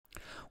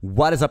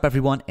What is up,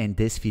 everyone? In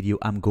this video,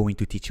 I'm going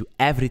to teach you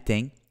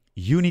everything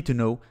you need to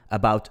know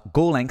about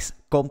Golang's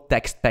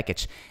context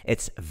package.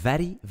 It's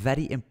very,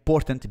 very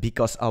important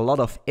because a lot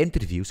of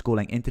interviews,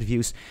 Golang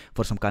interviews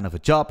for some kind of a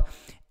job,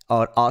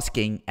 are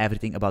asking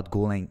everything about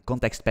Golang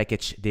context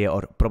package. They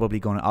are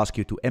probably going to ask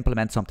you to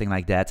implement something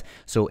like that.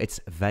 So it's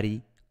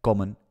very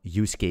common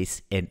use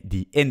case in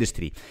the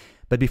industry.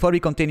 But before we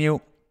continue,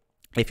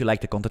 if you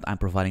like the content I'm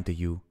providing to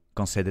you,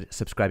 consider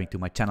subscribing to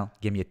my channel,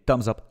 give me a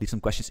thumbs up, leave some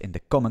questions in the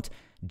comment,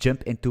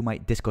 jump into my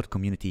Discord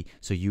community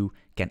so you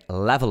can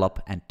level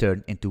up and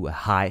turn into a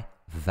high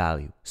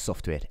value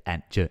software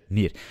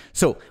engineer.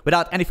 So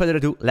without any further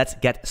ado, let's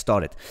get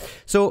started.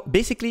 So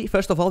basically,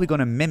 first of all, we're going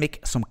to mimic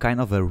some kind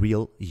of a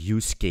real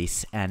use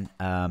case, and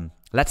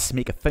let's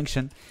make a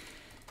function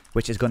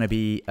which is going to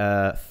be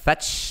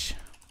fetch,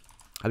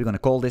 how are we going to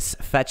call this?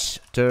 Fetch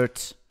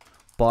third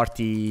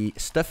party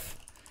stuff.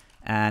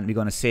 And we're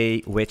going to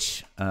say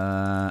which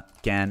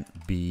can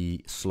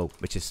be slow,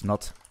 which is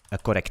not a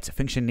correct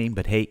function name,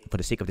 but hey, for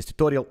the sake of this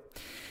tutorial,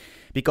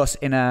 because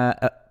in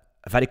a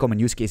very common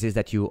use case is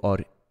that you are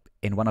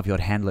in one of your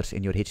handlers,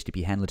 in your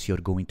HTTP handlers, you're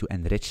going to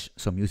enrich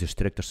some user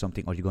struct or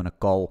something, or you're going to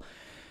call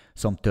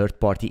some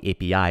third-party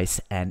APIs,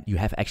 and you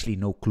have actually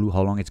no clue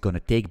how long it's going to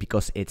take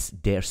because it's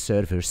their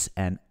servers.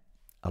 And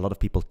a lot of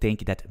people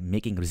think that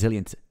making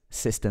resilient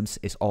systems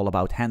is all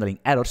about handling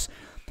errors,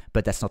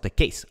 but that's not the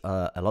case.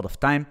 A lot of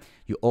time,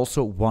 you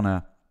also want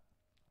to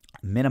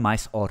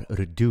minimize or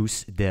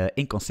reduce the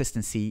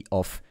inconsistency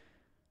of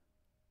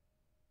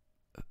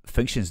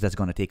functions that's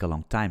going to take a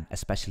long time,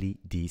 especially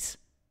these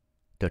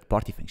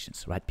third-party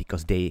functions, right?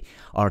 Because they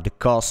are the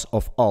cause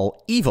of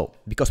all evil,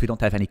 because we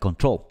don't have any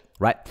control,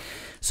 right?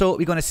 So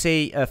we're going to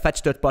say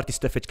fetch third-party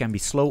stuff which can be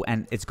slow,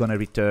 and it's going to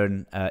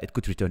return, it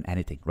could return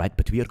anything, right?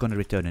 But we are going to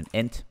return an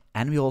int,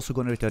 and we're also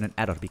going to return an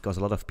error, because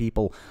a lot of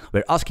people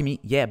were asking me,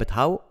 yeah, but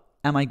how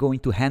am I going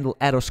to handle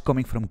errors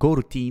coming from Go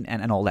routine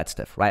and all that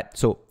stuff, right?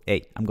 So,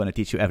 hey, I'm going to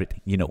teach you everything,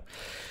 you know.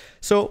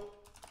 So,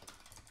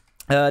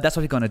 that's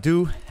what we're going to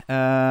do.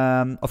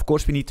 Of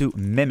course, we need to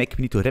mimic,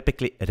 we need to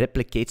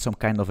replicate some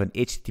kind of an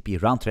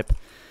HTTP round trip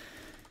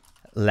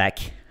lag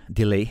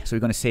delay. So we're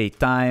going to say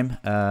time,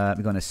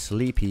 we're going to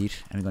sleep here,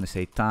 and we're going to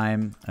say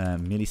time,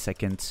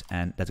 milliseconds,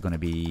 and that's going to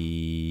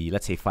be,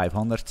 let's say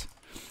 500,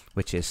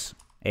 which is,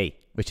 hey,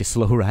 which is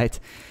slow, right?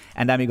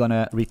 And then we're going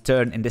to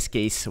return, in this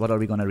case, what are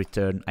we going to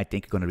return? I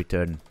think we're going to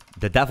return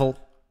the devil,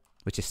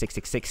 which is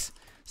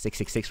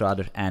 666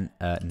 rather, and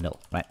null,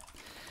 right?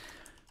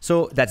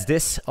 So that's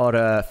this, or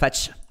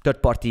fetch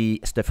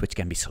third-party stuff which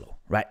can be slow,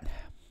 right?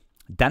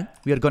 Then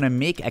we are going to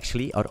make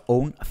actually our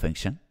own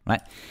function,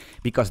 right?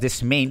 Because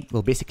this main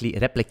will basically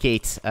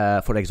replicate,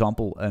 for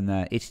example, an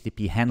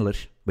HTTP handler,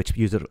 which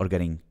user are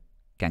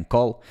can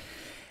call.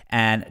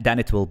 And then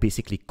it will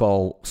basically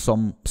call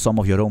some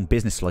of your own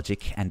business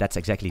logic, and that's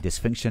exactly this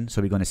function.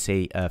 So we're going to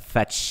say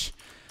fetch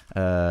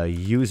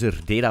user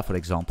data, for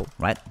example,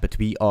 right? But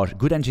we are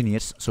good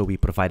engineers, so we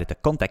provided a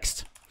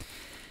context,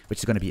 which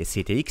is going to be a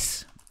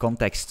CTX,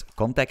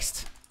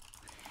 context,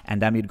 and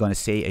then we're going to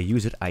say a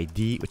user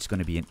ID, which is going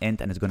to be an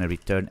int, and it's going to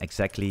return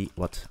exactly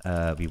what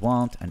we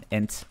want, an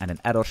int and an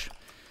error,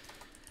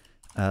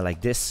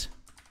 like this.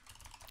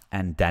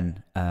 And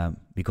then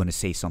we're going to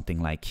say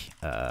something like,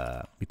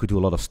 we could do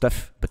a lot of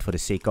stuff, but for the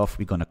sake of,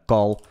 we're going to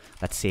call,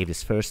 let's save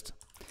this first.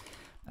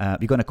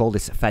 We're going to call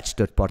this fetch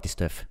third-party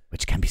stuff,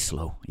 which can be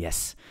slow,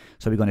 yes.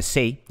 So we're going to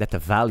say that the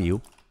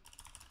value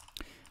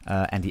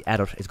and the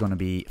error is going to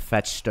be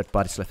fetch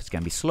third-party stuff, which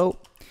can be slow.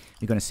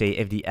 We're going to say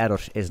if the error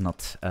is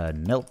not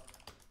null,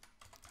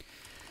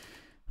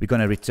 we're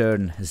going to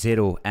return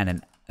 0 and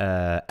an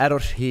error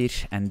here,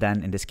 and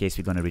then in this case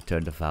we're going to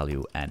return the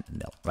value and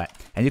null, right?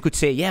 And you could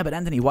say, yeah, but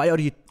Anthony, what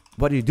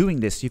are you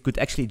doing this? You could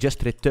actually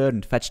just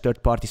return fetch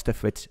third-party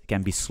stuff which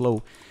can be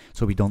slow,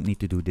 so we don't need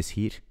to do this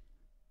here.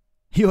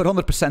 You're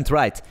 100%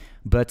 right,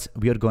 but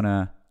we're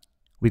gonna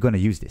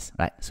use this,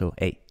 right? So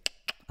hey,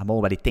 I'm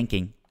already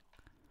thinking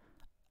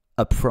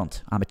up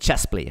front. I'm a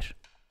chess player.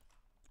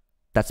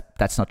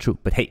 That's not true,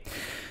 but hey.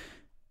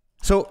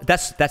 So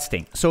that's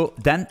thing. So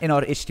then in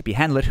our HTTP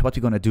handler, what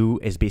we're going to do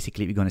is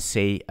basically we're going to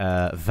say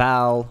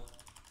val,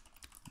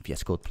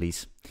 VS Code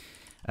please.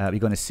 We're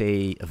going to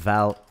say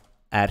val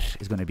r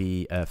is going to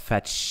be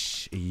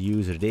fetch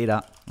user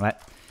data, right?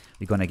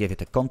 We're going to give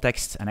it a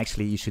context, and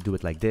actually you should do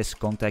it like this.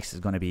 Context is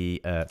going to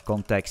be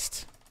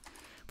context,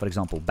 for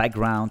example,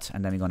 background,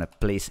 and then we're going to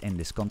place in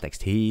this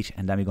context here,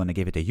 and then we're going to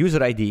give it a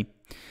user ID.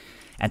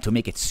 And to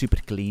make it super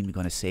clean, we're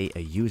going to say a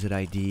user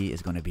ID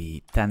is going to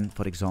be 10,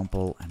 for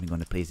example, and we're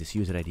going to place this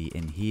user ID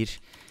in here.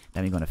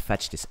 Then we're going to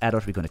fetch this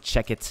error. We're going to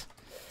check it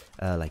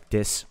like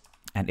this.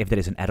 And if there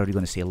is an error, we're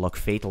going to say log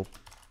fatal,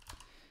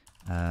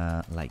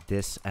 like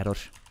this error,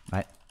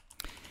 right?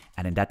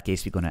 And in that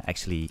case, we're going to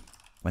actually,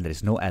 when there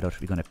is no error,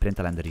 we're going to print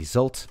the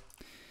result.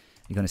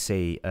 We're going to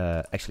say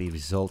actually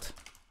result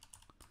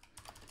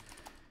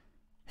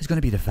is going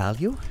to be the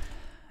value.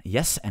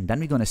 Yes, and then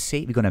we're going to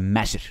say, we're going to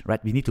measure,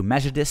 right? We need to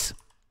measure this.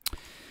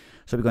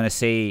 So we're going to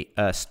say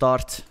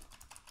start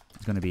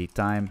is going to be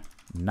time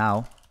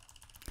now.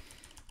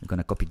 We're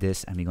going to copy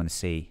this and we're going to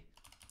say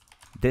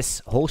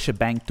this whole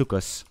shebang took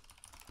us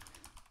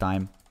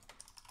time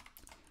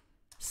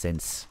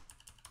since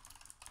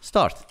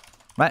start,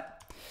 right?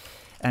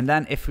 And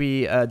then if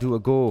we do a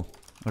go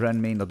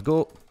run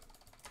main.go,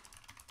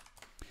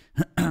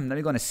 then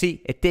we're going to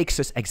see it takes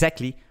us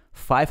exactly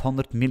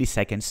 500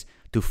 milliseconds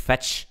to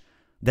fetch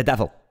the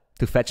devil,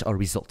 to fetch our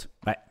result,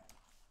 right?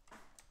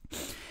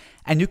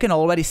 And you can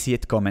already see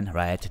it coming,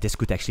 right? This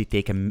could actually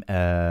take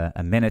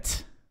a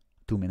minute,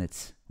 2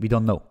 minutes. We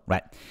don't know,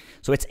 right?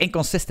 So it's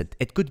inconsistent.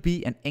 It could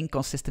be an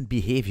inconsistent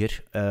behavior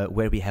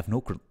where we have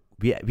no,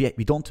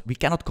 we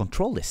cannot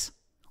control this,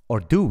 or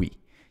do we?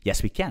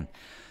 Yes, we can.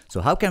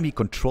 So how can we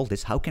control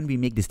this? How can we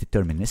make this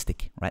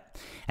deterministic, right?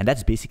 And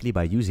that's basically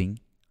by using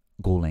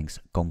Golang's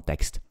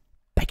context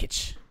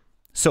package.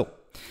 So,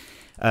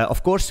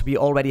 of course, we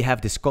already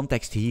have this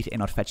context here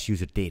in our fetch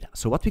user data.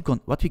 So what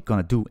we're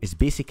gonna do is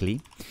basically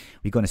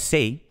we're gonna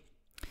say,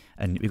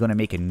 and we're gonna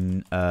make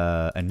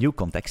a new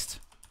context,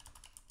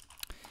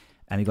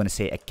 and we're gonna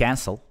say a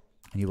cancel,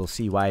 and you will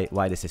see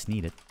why this is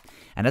needed.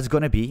 And that's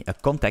gonna be a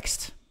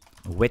context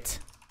with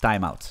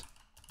timeout,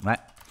 right?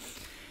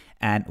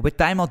 And with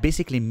timeout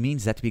basically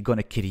means that we're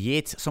gonna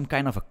create some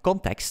kind of a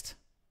context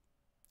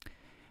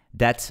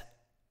that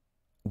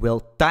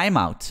will time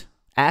out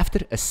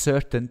after a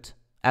certain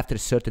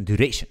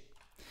duration,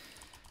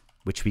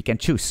 which we can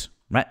choose,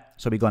 right?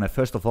 So we're gonna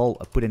first of all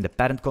put in the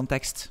parent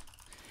context,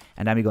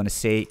 and then we're gonna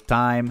say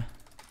time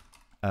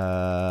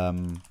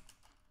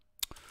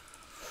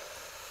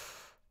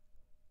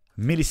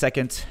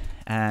millisecond,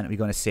 and we're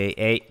gonna say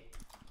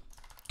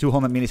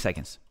 200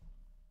 milliseconds.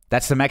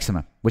 That's the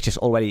maximum, which is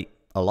already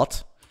a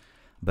lot,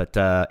 but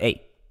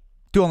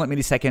 200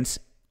 milliseconds,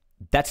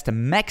 that's the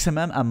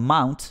maximum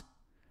amount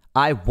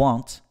I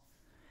want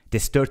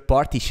this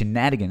third-party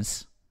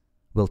shenanigans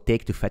will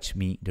take to fetch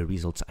me the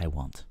results I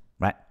want,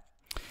 right?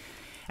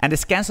 And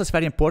this cancel is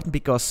very important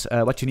because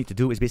what you need to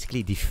do is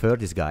basically defer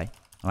this guy,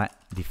 right?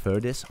 Defer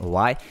this.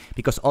 Why?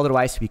 Because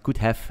otherwise we could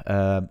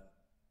have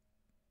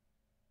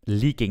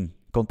leaking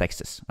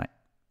contexts, right?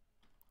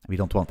 We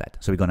don't want that.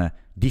 So we're going to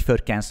defer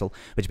cancel,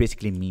 which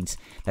basically means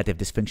that if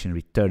this function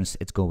returns,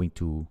 it's going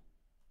to...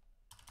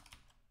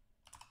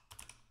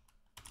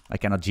 I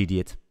cannot GD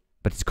it,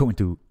 but it's going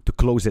to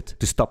close it,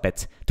 to stop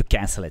it, to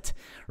cancel it,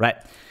 right?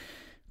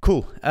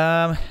 Cool.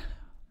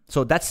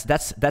 So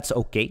that's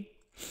okay.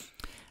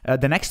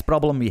 The next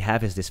problem we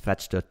have is this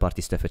fetch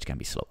third-party stuff, which can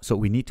be slow. So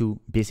we need to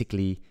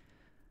basically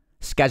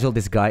schedule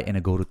this guy in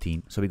a Go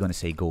routine. So we're going to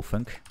say go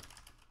func.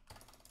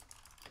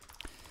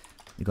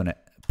 We're going to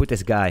put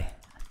this guy,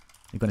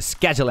 we're going to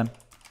schedule him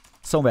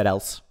somewhere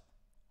else.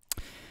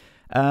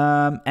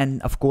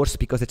 And of course,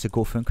 because it's a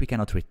go func, we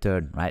cannot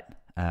return, right?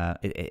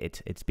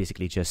 It's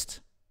basically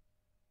just,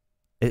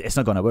 it's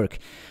not going to work.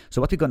 So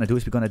what we're going to do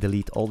is we're going to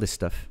delete all this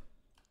stuff,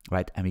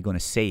 right? And we're going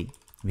to say,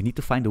 we need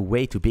to find a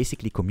way to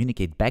basically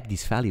communicate back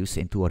these values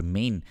into our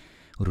main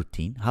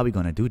routine. How are we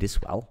going to do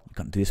this? Well, we're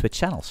going to do this with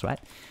channels, right?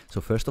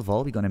 So first of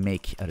all, we're going to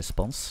make a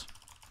response,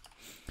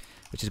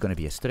 which is going to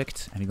be a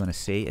struct, and we're going to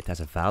say it has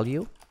a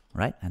value,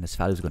 right? And this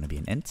value is going to be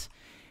an int,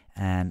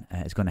 and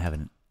it's going to have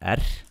an R,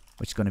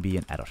 which is going to be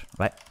an error,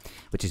 right?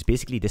 Which is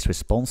basically this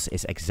response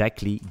is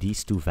exactly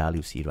these two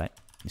values here, right?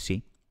 You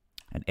see?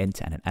 An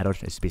int and an error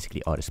is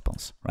basically our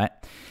response, right?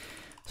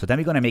 So then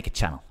we're going to make a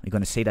channel. We're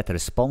going to say that the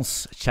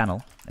response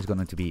channel is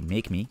going to be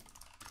make me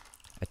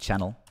a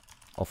channel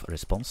of a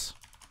response,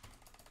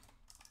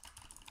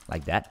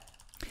 like that.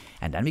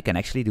 And then we can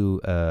actually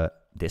do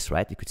this,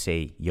 right? You could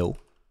say, yo,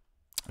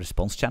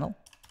 response channel.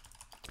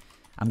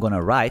 I'm going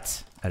to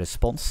write a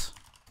response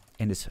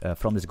in this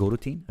from this Go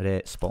routine,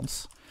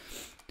 response.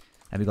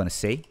 And we're going to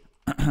say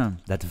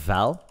that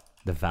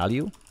the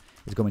value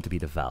is going to be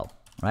the val,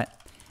 right?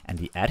 And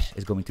the R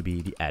is going to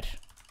be the R.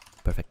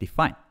 Perfectly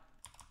fine.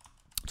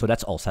 So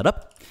that's all set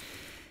up.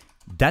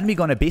 Then we're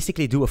going to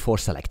basically do a for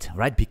select,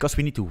 right? Because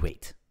we need to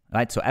wait,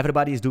 right? So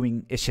everybody is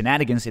doing his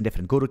shenanigans in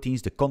different Go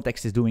routines. The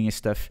context is doing his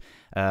stuff,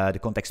 the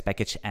context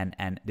package,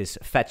 and this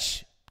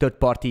fetch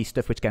third-party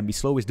stuff, which can be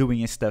slow, is doing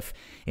his stuff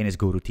in his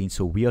Go routine.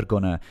 So we are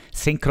going to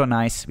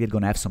synchronize. We're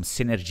going to have some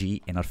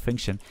synergy in our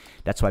function.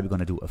 That's why we're going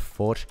to do a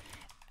for.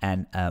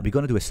 And we're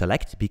going to do a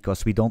select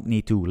because we don't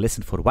need to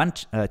listen for one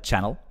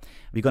channel.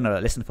 We're going to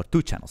listen for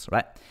two channels,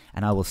 right?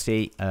 And I will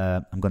say,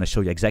 I'm going to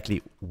show you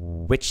exactly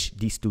which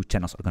these two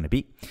channels are going to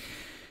be.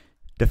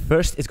 The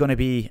first is going to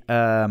be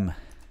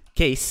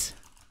case.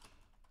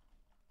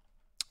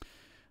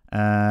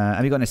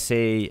 And we're going to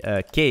say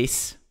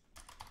case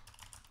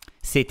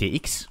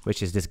CTX,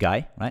 which is this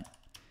guy, right?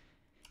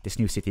 This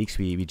new CTX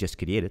we just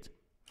created.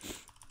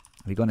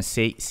 We're going to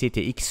say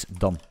CTX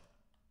done.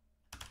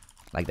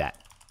 Like that.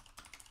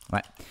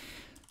 Right.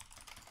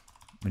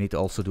 We need to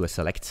also do a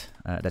select.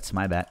 That's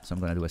my bad. So I'm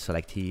going to do a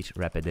select here,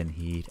 wrap it in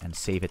here, and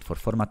save it for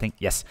formatting.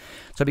 Yes.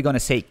 So we're going to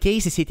say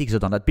case is CTX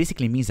done. That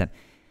basically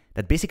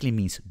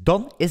means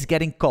done is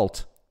getting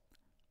called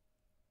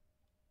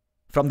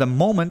from the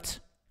moment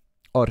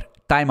our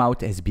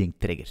timeout is being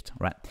triggered,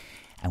 right?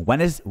 And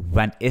when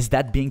is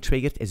that being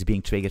triggered? It's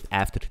being triggered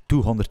after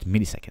 200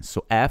 milliseconds.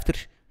 So after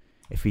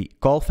if we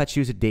call fetch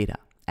user data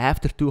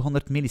after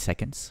 200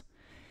 milliseconds,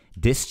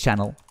 this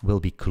channel will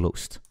be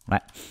closed,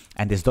 right?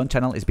 And this done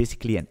channel is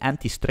basically an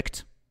empty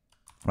struct,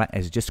 right?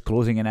 It's just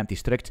closing an empty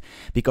struct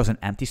because an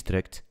empty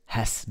struct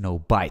has no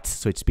bytes.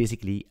 So it's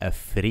basically a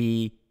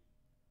free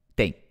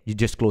thing. You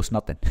just close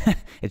nothing.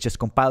 It's just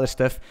compiler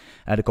stuff.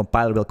 The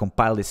compiler will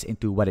compile this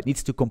into what it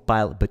needs to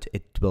compile, but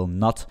it will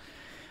not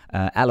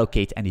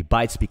allocate any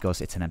bytes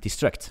because it's an empty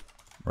struct,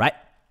 right?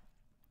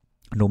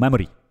 No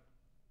memory.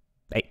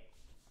 Hey,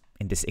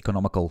 in this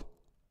economical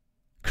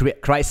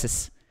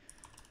crisis,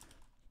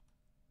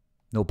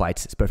 no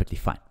bytes is perfectly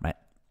fine, right?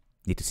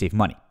 Need to save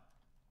money.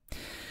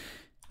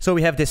 So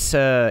we have this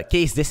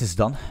case, this is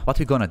done. What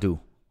we're gonna do?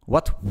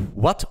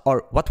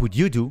 What would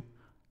you do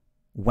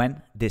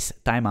when this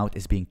timeout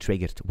is being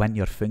triggered, when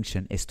your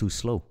function is too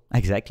slow?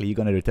 Exactly, you're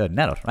gonna return an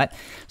error, right?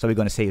 So we're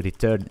gonna say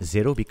return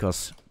 0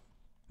 because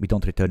we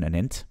don't return an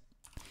int.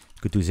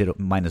 You could do 0,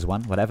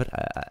 -1, whatever.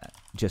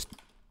 Just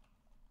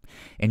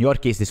in your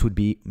case, this would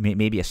be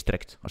maybe a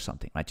struct or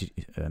something, right?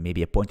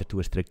 Maybe a pointer to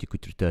a struct, you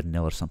could return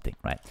 0 or something,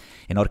 right?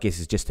 In our case,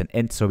 it's just an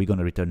int, so we're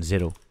gonna return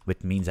 0,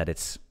 which means that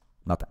it's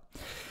nothing.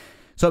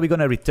 So we're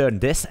gonna return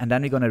this, and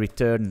then we're gonna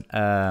return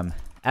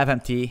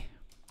fmt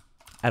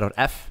error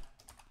f,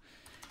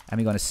 and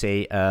we're gonna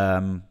say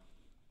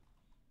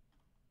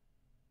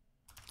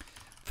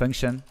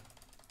function.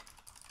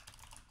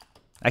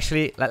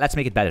 Actually, let's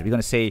make it better. We're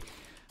gonna say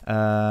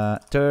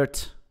third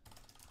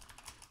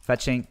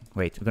fetching.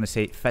 Wait, we're gonna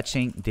say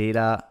fetching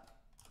data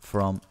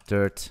from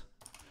third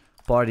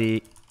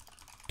party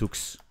took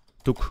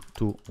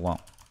too long,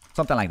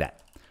 something like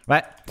that,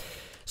 right?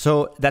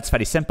 So that's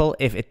very simple.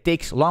 If it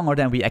takes longer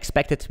than we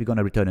expected, we're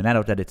gonna return an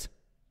error that it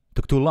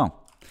took too long.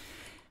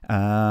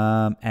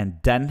 And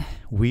then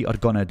we are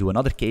gonna do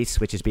another case,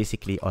 which is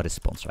basically our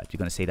response, right? We're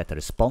gonna say that the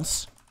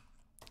response,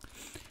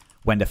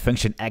 when the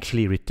function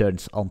actually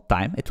returns on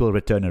time, it will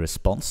return a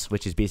response,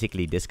 which is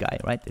basically this guy,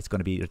 right? It's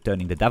gonna be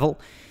returning the devil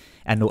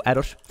and no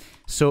error.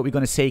 So we're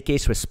gonna say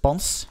case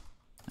response,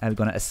 and we're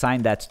gonna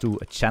assign that to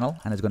a channel,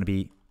 and it's gonna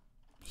be,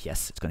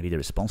 yes, it's gonna be the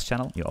response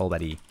channel. You're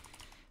already,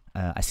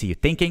 I see you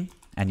thinking,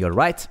 and you're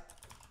right.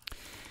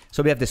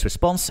 So we have this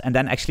response, and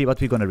then actually what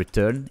we're going to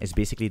return is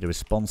basically the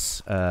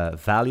response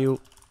value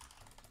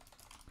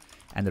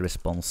and the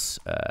response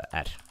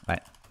r,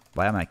 right?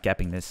 Why am I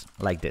capping this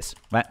like this,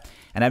 right?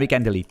 And then we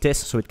can delete this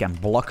so it can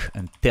block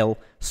until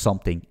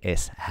something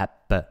is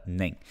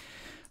happening.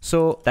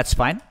 So that's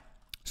fine.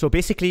 So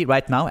basically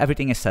right now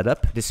everything is set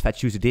up. This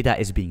fetch user data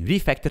is being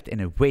refactored in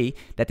a way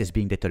that is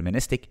being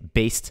deterministic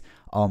based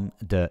on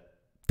the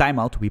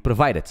timeout we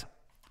provided.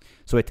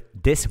 So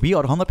we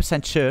are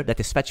 100% sure that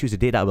this fetch user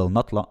data will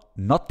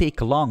not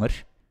take longer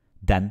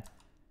than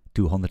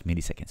 200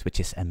 milliseconds, which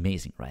is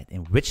amazing, right?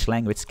 In which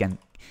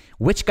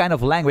kind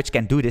of language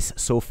can do this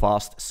so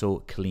fast, so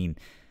clean?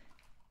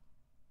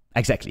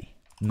 Exactly,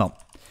 none.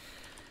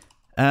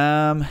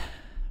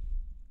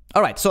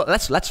 All right, so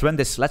let's run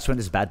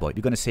this bad boy.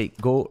 We're gonna say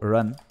go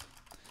run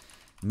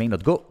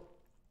main.go.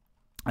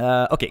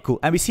 Okay, cool.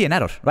 And we see an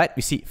error, right?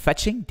 We see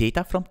fetching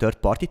data from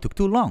third party took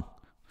too long.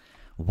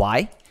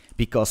 Why?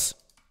 Because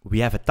we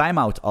have a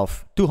timeout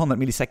of 200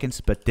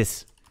 milliseconds, but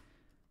this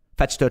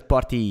fetch third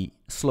party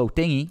slow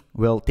thingy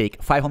will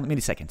take 500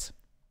 milliseconds.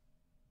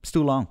 It's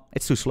too long.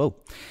 It's too slow.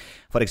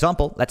 For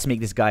example, let's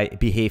make this guy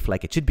behave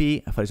like it should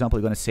be. For example,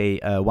 we're going to say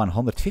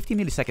 150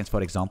 milliseconds,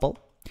 for example,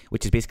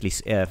 which is basically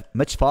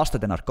much faster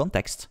than our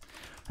context.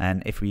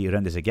 And if we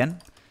run this again,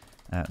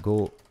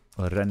 go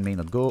run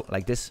main.go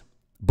like this,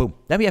 boom,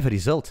 then we have a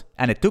result.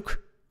 And it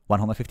took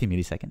 150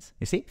 milliseconds,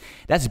 you see?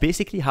 That's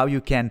basically how you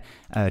can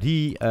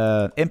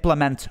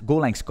implement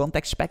Golang's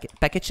context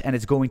package, and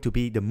it's going to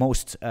be the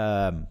most,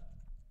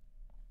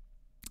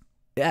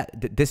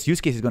 this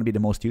use case is going to be the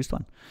most used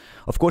one.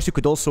 Of course, you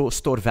could also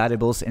store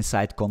variables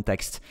inside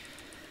context,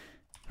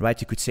 right?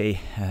 You could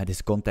say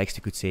this context,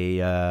 you could say,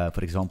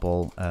 for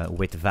example,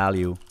 with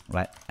value,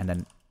 right? And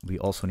then we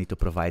also need to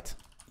provide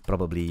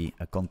probably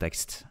a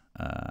context,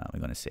 we're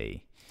going to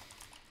say,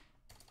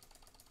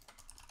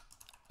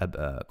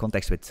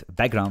 context with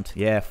background,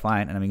 yeah,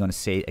 fine. And then we're going to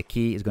say a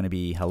key is going to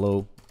be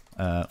hello,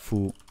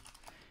 foo,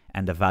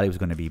 and the value is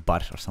going to be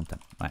bar or something,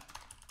 right?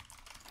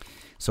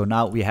 So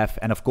now we have,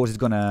 and of course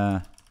it's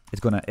a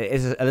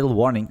little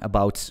warning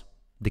about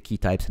the key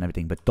types and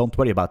everything, but don't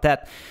worry about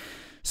that.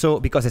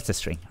 So because it's a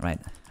string, right?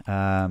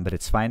 But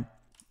it's fine.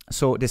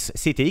 So this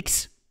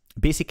CTX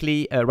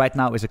basically right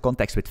now is a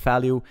context with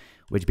value,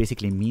 which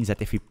basically means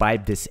that if we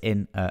pipe this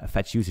in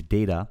fetch user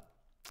data,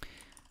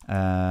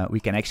 we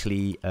can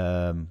actually,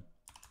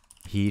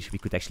 here, we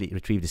could actually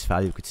retrieve this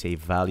value. We could say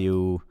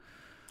value,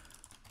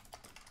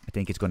 I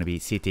think it's going to be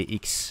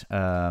CTX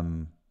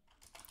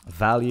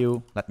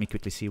value. Let me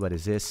quickly see what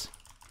is this.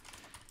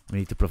 We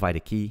need to provide a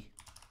key.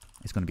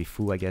 It's going to be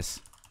foo, I guess.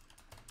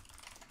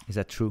 Is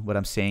that true, what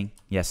I'm saying?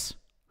 Yes.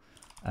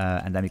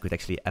 And then we could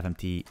actually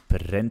fmt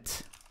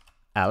print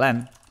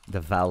ln, the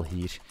val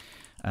here.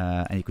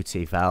 And you could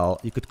say val,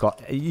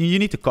 you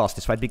need to cast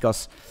this, right?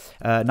 Because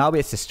now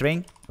it's a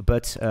string,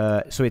 but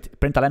so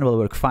println will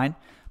work fine,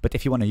 But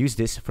if you want to use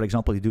this, for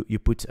example, you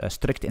put a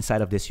struct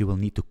inside of this, you will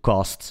need to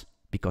cast,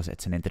 because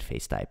it's an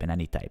interface type and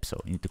any type, so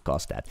you need to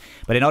cast that.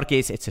 But in our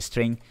case, it's a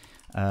string,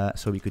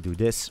 so we could do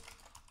this,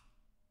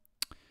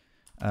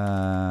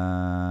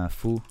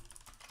 foo,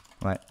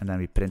 right? And then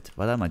we print,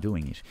 what am I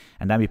doing here?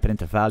 And then we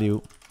print a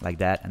value like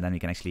that, and then we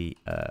can actually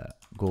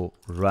go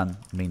run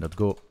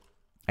main.go,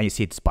 and you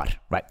see it's bar,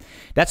 right?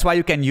 That's why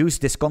you can use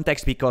this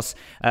context, because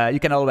you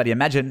can already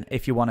imagine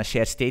if you want to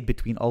share state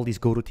between all these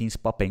Go routines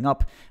popping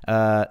up,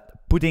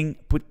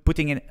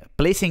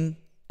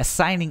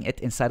 assigning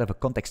it inside of a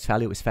context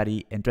value is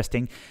very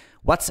interesting.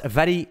 What's a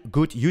very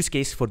good use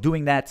case for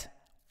doing that?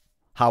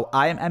 How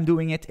I am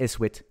doing it is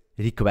with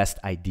request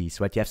IDs,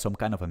 right? You have some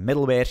kind of a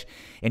middleware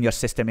in your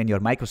system, in your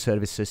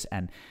microservices,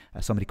 and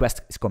some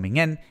request is coming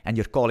in, and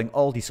you're calling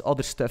all this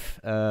other stuff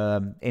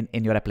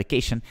in your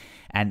application.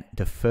 And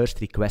the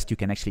first request, you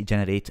can actually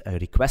generate a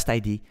request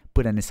ID,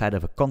 put it inside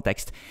of a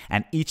context,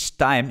 and each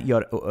time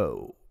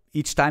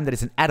there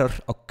is an error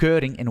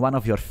occurring in one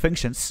of your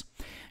functions,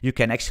 you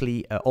can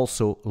actually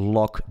also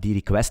log the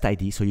request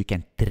ID, so you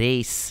can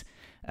trace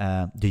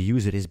the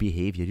user's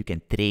behavior. You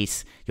can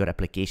trace your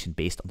application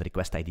based on the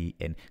request ID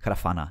in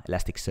Grafana,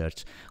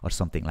 Elasticsearch, or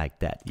something like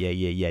that.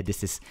 Yeah.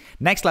 This is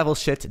next level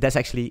shit. That's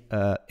actually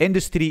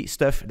industry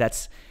stuff.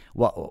 That's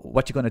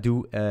what you're gonna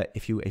do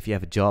if you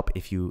have a job,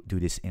 if you do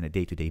this in a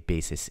day-to-day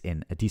basis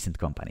in a decent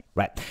company,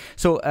 right?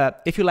 So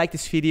if you like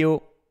this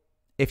video,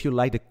 if you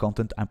like the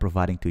content I'm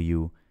providing to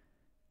you,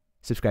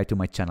 subscribe to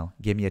my channel,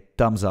 give me a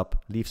thumbs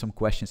up, leave some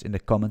questions in the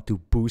comment to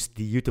boost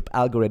the YouTube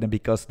algorithm,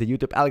 because the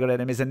YouTube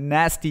algorithm is a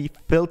nasty,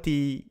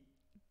 filthy,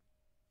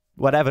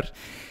 whatever.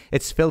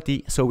 It's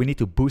filthy, so we need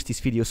to boost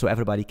these videos so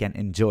everybody can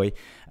enjoy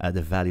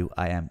the value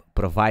I am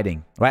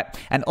providing, right?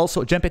 And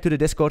also jump into the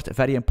Discord,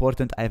 very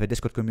important. I have a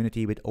Discord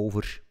community with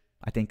over,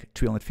 I think,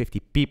 350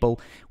 people,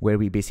 where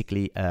we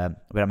basically,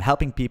 where I'm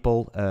helping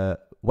people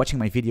watching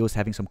my videos,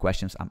 having some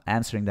questions, I'm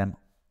answering them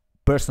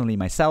personally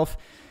myself.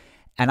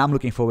 And I'm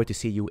looking forward to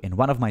see you in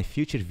one of my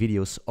future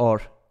videos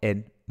or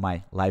in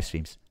my live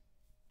streams.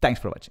 Thanks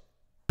for watching.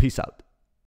 Peace out.